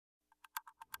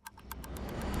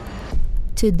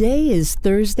Today is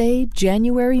Thursday,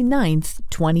 January 9th,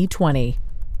 2020.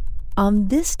 On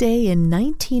this day in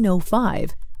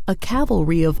 1905, a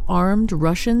cavalry of armed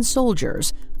Russian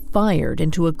soldiers fired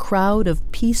into a crowd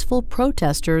of peaceful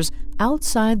protesters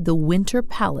outside the Winter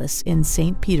Palace in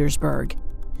St. Petersburg.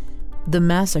 The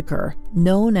massacre,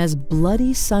 known as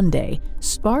Bloody Sunday,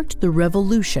 sparked the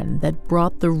revolution that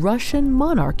brought the Russian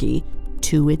monarchy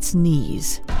to its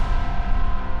knees.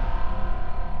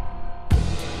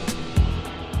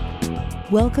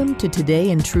 Welcome to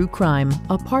Today in True Crime,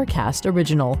 a Parcast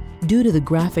original. Due to the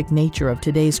graphic nature of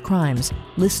today's crimes,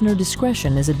 listener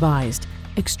discretion is advised.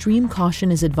 Extreme caution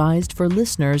is advised for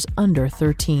listeners under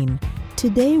 13.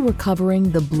 Today we're covering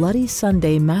the Bloody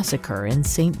Sunday Massacre in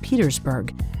St.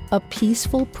 Petersburg, a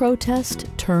peaceful protest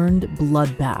turned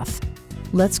bloodbath.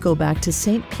 Let's go back to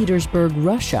St. Petersburg,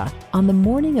 Russia, on the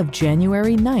morning of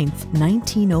January 9th,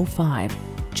 1905,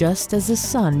 just as the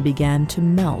sun began to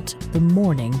melt the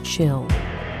morning chill.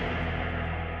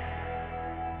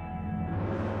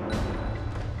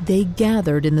 They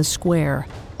gathered in the square,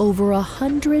 over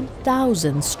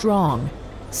 100,000 strong,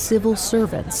 civil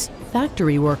servants,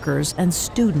 factory workers, and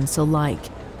students alike.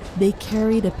 They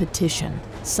carried a petition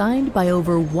signed by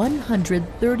over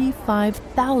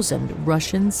 135,000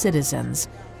 Russian citizens,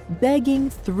 begging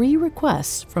three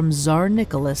requests from Tsar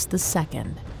Nicholas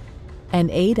II. An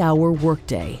 8-hour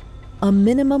workday, a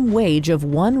minimum wage of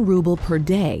 1 ruble per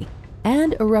day,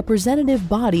 and a representative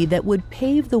body that would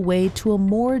pave the way to a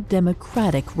more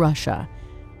democratic Russia.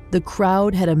 The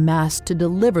crowd had amassed to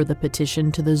deliver the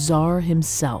petition to the Tsar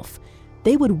himself.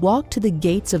 They would walk to the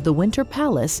gates of the Winter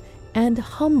Palace and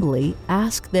humbly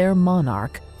ask their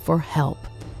monarch for help.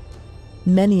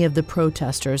 Many of the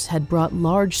protesters had brought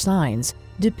large signs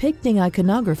depicting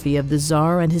iconography of the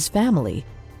Tsar and his family.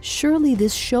 Surely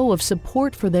this show of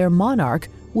support for their monarch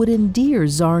would endear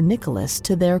Tsar Nicholas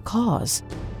to their cause.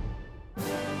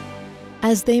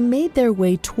 As they made their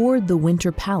way toward the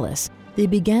Winter Palace, they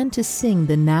began to sing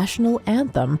the national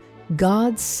anthem,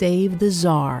 "God Save the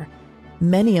Tsar."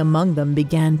 Many among them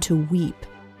began to weep.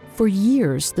 For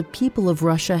years, the people of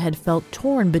Russia had felt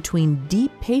torn between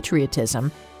deep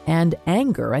patriotism and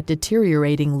anger at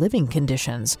deteriorating living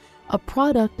conditions, a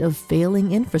product of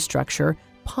failing infrastructure,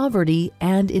 poverty,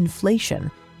 and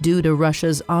inflation due to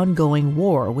Russia's ongoing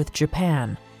war with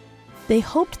Japan. They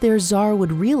hoped their Tsar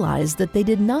would realize that they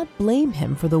did not blame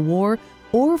him for the war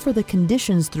or for the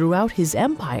conditions throughout his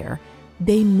empire.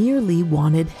 They merely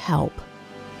wanted help.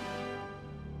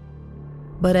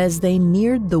 But as they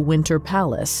neared the Winter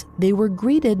Palace, they were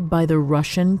greeted by the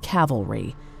Russian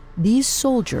cavalry. These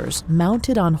soldiers,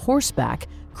 mounted on horseback,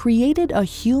 created a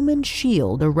human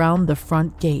shield around the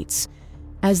front gates.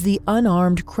 As the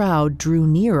unarmed crowd drew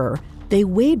nearer, they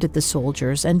waved at the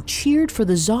soldiers and cheered for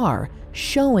the Tsar,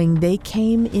 showing they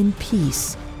came in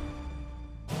peace.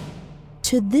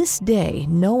 To this day,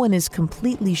 no one is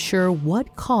completely sure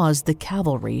what caused the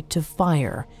cavalry to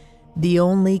fire. The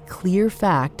only clear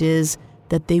fact is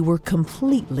that they were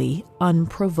completely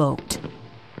unprovoked.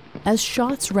 As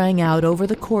shots rang out over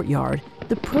the courtyard,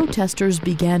 the protesters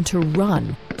began to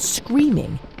run,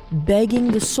 screaming,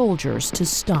 begging the soldiers to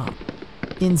stop.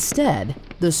 Instead,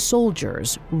 the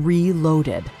soldiers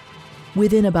reloaded.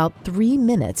 Within about 3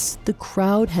 minutes, the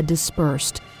crowd had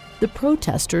dispersed. The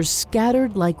protesters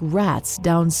scattered like rats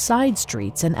down side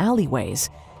streets and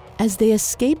alleyways. As they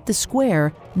escaped the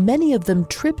square, many of them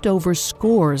tripped over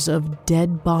scores of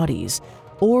dead bodies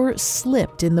or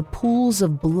slipped in the pools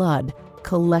of blood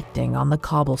collecting on the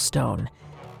cobblestone.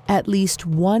 At least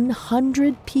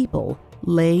 100 people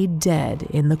lay dead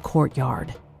in the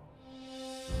courtyard.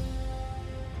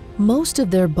 Most of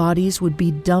their bodies would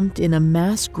be dumped in a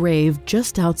mass grave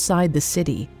just outside the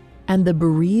city, and the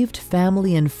bereaved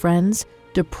family and friends,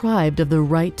 deprived of the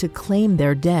right to claim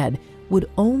their dead, would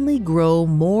only grow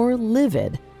more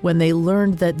livid when they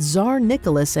learned that Tsar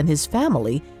Nicholas and his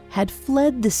family had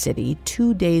fled the city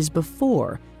 2 days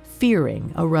before,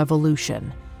 fearing a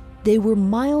revolution. They were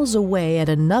miles away at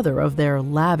another of their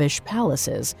lavish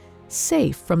palaces,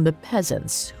 safe from the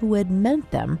peasants who had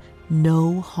meant them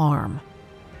no harm.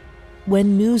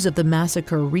 When news of the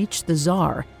massacre reached the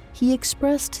Tsar, he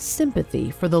expressed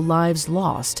sympathy for the lives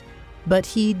lost, but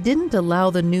he didn't allow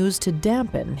the news to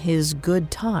dampen his good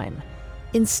time.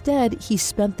 Instead, he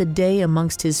spent the day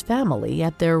amongst his family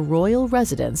at their royal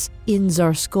residence in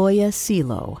Tsarskoye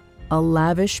Selo, a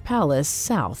lavish palace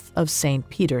south of St.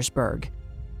 Petersburg.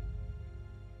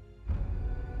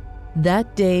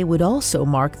 That day would also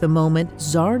mark the moment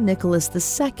Tsar Nicholas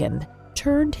II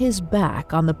turned his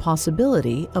back on the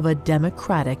possibility of a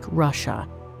democratic Russia,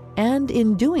 and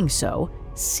in doing so,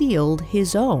 sealed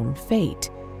his own fate.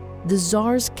 the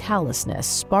Tsar's callousness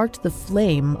sparked the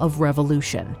flame of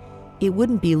revolution. It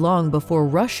wouldn't be long before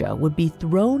Russia would be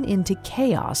thrown into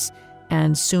chaos,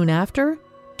 and soon after,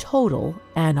 total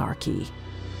anarchy.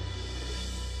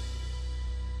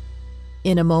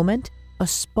 In a moment, a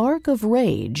spark of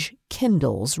rage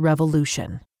kindles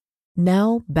revolution.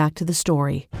 Now, back to the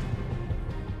story.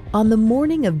 On the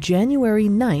morning of January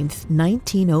 9th,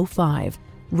 1905,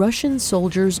 Russian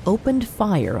soldiers opened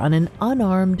fire on an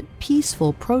unarmed,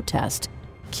 peaceful protest,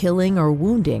 killing or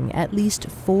wounding at least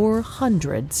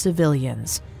 400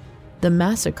 civilians. The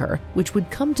massacre, which would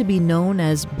come to be known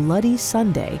as Bloody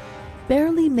Sunday,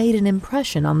 barely made an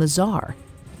impression on the Tsar.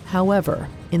 However,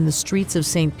 in the streets of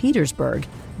St. Petersburg,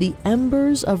 the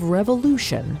embers of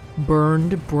revolution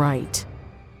burned bright.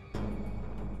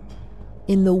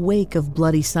 In the wake of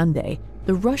Bloody Sunday,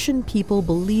 the Russian people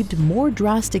believed more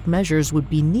drastic measures would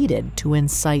be needed to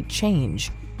incite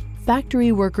change.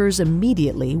 Factory workers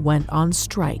immediately went on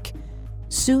strike.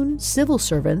 Soon, civil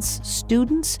servants,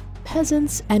 students,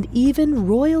 peasants, and even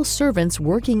royal servants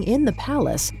working in the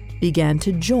palace began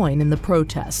to join in the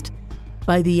protest.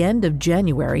 By the end of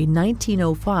January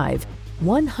 1905,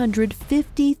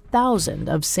 150,000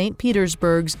 of St.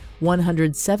 Petersburg's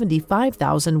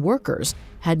 175,000 workers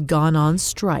had gone on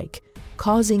strike,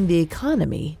 causing the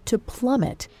economy to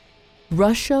plummet.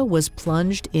 Russia was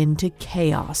plunged into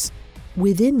chaos.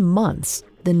 Within months,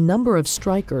 the number of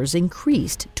strikers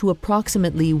increased to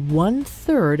approximately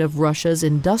 1/3 of Russia's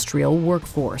industrial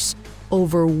workforce,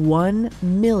 over 1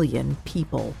 million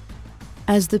people.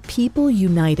 As the people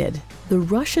united, the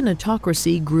Russian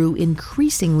autocracy grew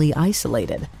increasingly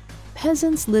isolated.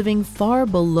 Peasants living far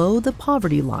below the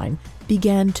poverty line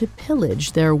began to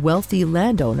pillage their wealthy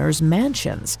landowners'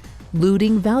 mansions,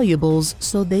 looting valuables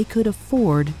so they could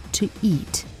afford to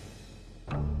eat.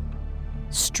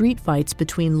 Street fights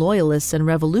between loyalists and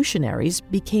revolutionaries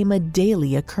became a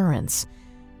daily occurrence.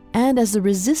 And as the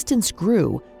resistance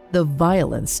grew, the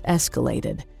violence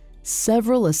escalated.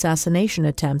 Several assassination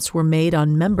attempts were made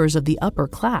on members of the upper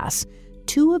class.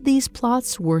 2 of these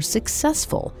plots were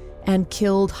successful and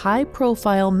killed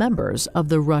high-profile members of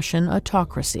the Russian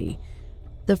autocracy.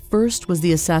 The first was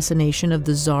the assassination of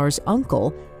the Tsar's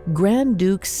uncle, Grand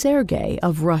Duke Sergei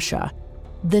of Russia.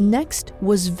 The next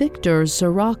was Viktor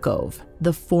Zarakov,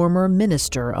 the former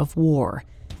Minister of War.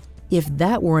 If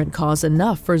that weren't cause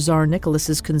enough for Tsar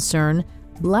Nicholas's concern,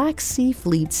 Black Sea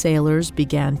Fleet sailors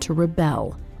began to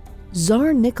rebel.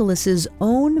 Tsar Nicholas's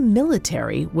own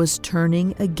military was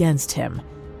turning against him.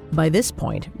 By this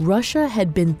point, Russia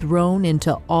had been thrown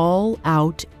into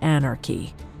all-out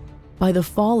anarchy. By the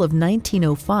fall of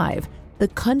 1905, the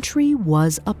country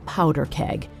was a powder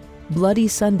keg. Bloody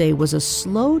Sunday was a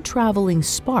slow-traveling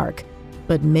spark,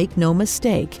 but make no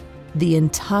mistake, the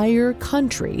entire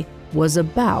country was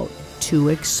about to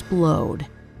explode.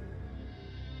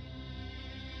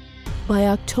 By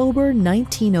October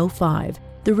 1905,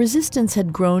 the resistance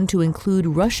had grown to include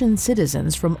Russian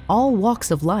citizens from all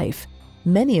walks of life,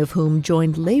 many of whom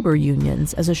joined labor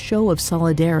unions as a show of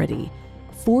solidarity.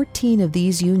 14 of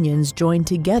these unions joined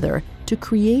together to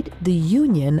create the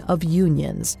Union of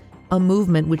Unions, a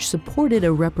movement which supported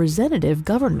a representative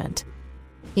government.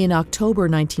 In October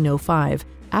 1905,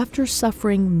 after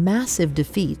suffering massive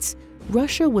defeats,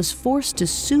 Russia was forced to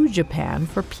sue Japan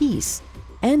for peace,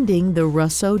 ending the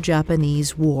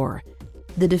Russo-Japanese War.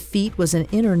 The defeat was an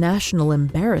international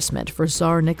embarrassment for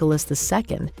Tsar Nicholas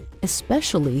II,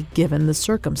 especially given the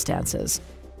circumstances.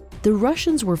 The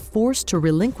Russians were forced to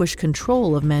relinquish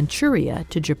control of Manchuria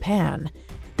to Japan.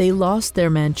 They lost their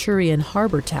Manchurian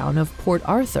harbor town of Port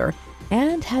Arthur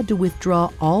and had to withdraw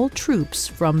all troops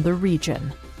from the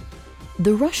region.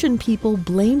 The Russian people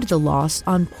blamed the loss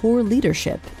on poor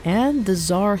leadership and the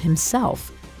Tsar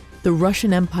himself. The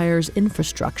Russian Empire's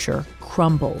infrastructure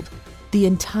crumbled. The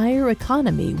entire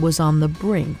economy was on the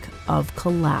brink of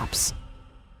collapse.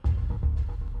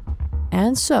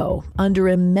 And so, under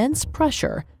immense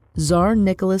pressure, Tsar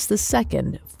Nicholas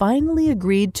II finally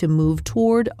agreed to move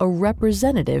toward a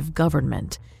representative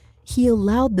government. He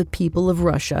allowed the people of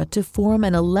Russia to form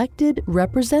an elected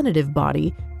representative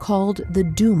body called the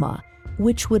Duma,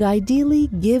 which would ideally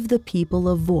give the people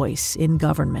a voice in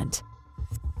government.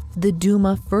 The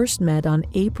Duma first met on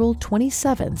April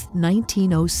 27,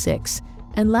 1906,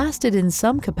 and lasted in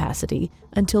some capacity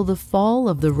until the fall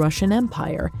of the Russian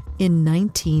Empire in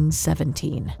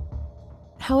 1917.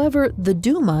 However, the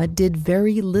Duma did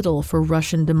very little for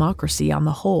Russian democracy on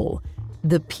the whole.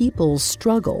 The people's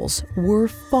struggles were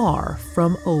far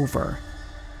from over.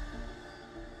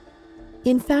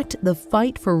 In fact, the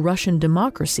fight for Russian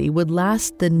democracy would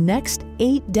last the next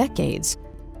 8 decades.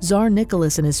 Tsar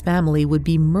Nicholas and his family would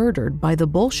be murdered by the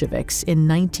Bolsheviks in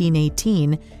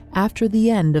 1918 after the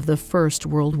end of the First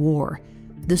World War.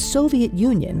 The Soviet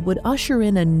Union would usher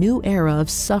in a new era of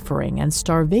suffering and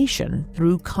starvation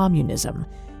through communism,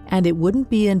 and it wouldn't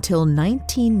be until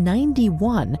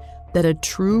 1991 that a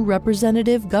true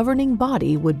representative governing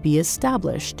body would be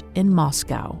established in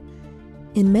Moscow.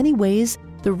 In many ways,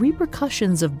 the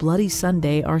repercussions of Bloody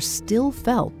Sunday are still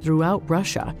felt throughout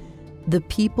Russia. The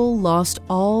people lost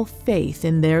all faith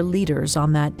in their leaders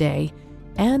on that day,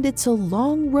 and it's a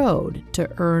long road to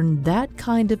earn that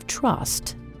kind of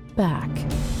trust back.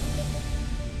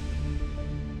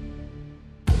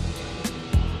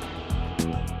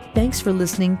 Thanks for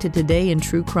listening to Today in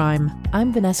True Crime.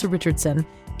 I'm Vanessa Richardson.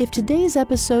 If today's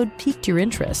episode piqued your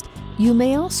interest, you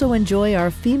may also enjoy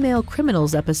our Female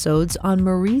Criminals episodes on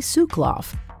Marie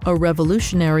Sukloff, a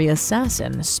revolutionary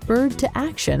assassin spurred to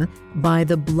action by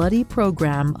the bloody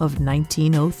program of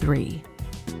 1903.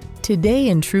 Today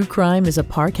in True Crime is a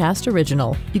Parcast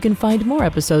original. You can find more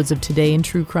episodes of Today in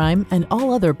True Crime and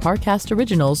all other Parcast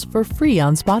originals for free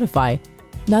on Spotify.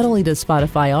 Not only does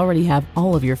Spotify already have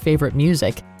all of your favorite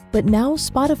music, but now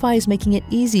Spotify is making it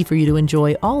easy for you to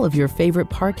enjoy all of your favorite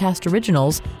Parcast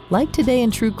originals, like Today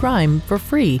in True Crime, for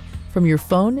free from your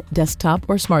phone, desktop,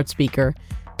 or smart speaker.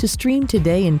 To stream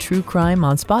Today in True Crime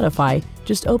on Spotify,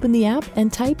 just open the app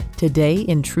and type Today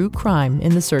in True Crime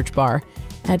in the search bar.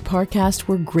 At Parcast,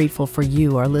 we're grateful for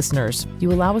you, our listeners.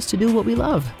 You allow us to do what we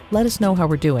love. Let us know how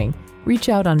we're doing. Reach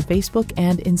out on Facebook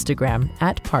and Instagram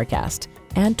at Parcast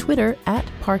and Twitter at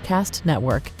Parcast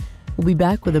Network. We'll be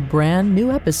back with a brand new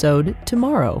episode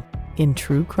tomorrow in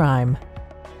True Crime.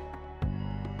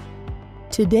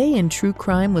 Today in True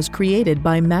Crime was created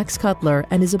by Max Cutler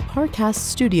and is a Parcast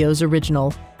Studios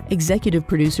original. Executive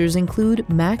producers include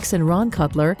Max and Ron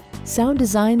Cutler, sound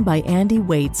design by Andy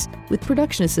Waits, with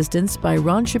production assistance by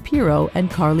Ron Shapiro and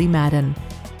Carly Madden.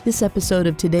 This episode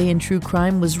of Today in True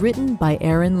Crime was written by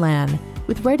Aaron Lan,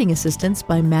 with writing assistance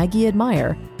by Maggie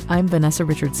Admire. I'm Vanessa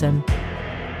Richardson.